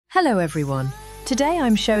Hello everyone. Today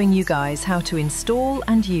I'm showing you guys how to install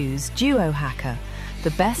and use DuoHacker,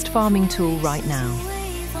 the best farming tool right now.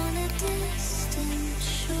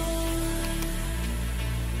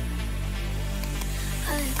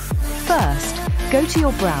 First, go to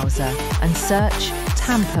your browser and search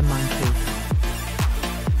Tampermonkey.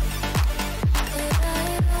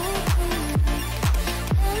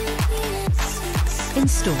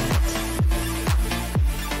 Install it.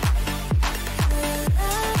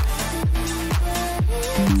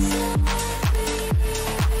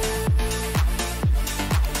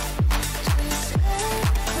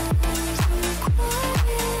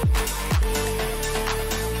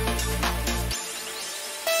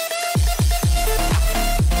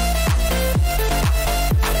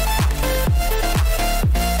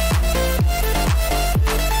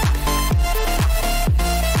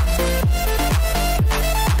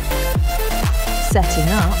 Setting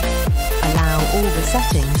up, allow all the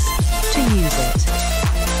settings to use it.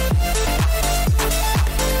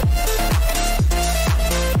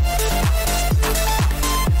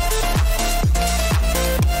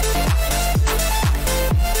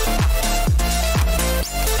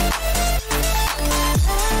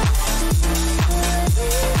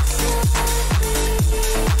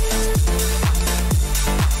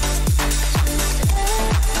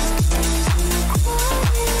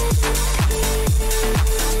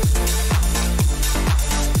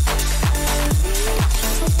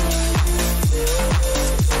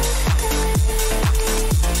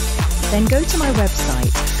 Then go to my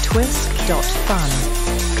website, twisk.fun.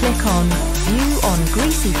 Click on View on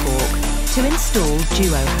Greasyfork to install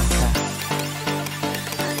DuoHacker.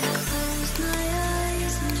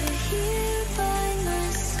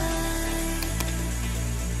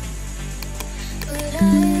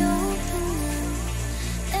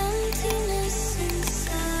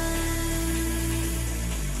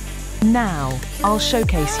 Now, I'll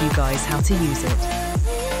showcase you guys how to use it.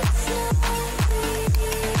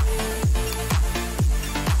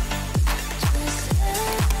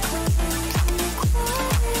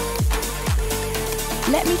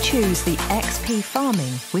 Let me choose the XP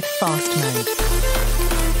farming with fast mode.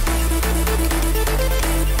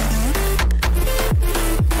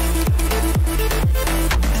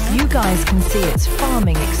 You guys can see its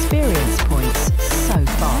farming experience points so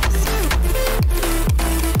fast.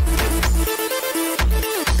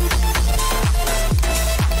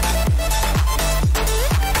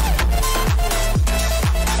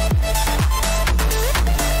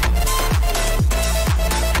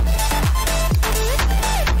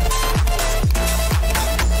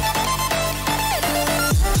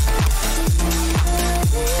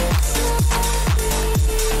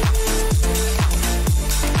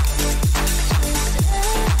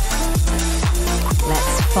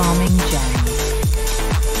 Farming gems.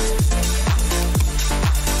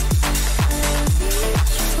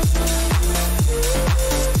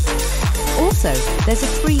 Also, there's a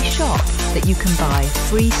free shop that you can buy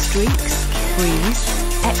free streaks, freeze,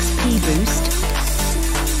 XP boost.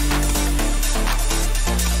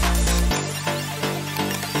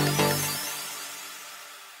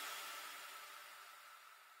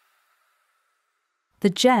 The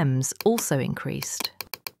gems also increased.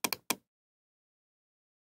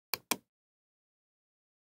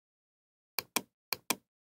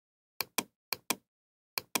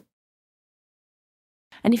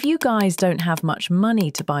 And if you guys don't have much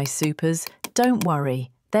money to buy supers, don't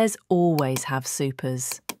worry, there's always have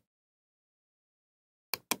supers.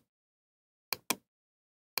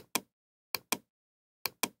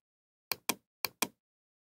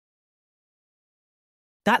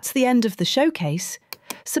 That's the end of the showcase.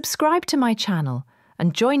 Subscribe to my channel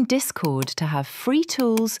and join Discord to have free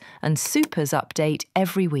tools and supers update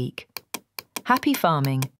every week. Happy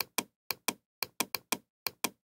farming!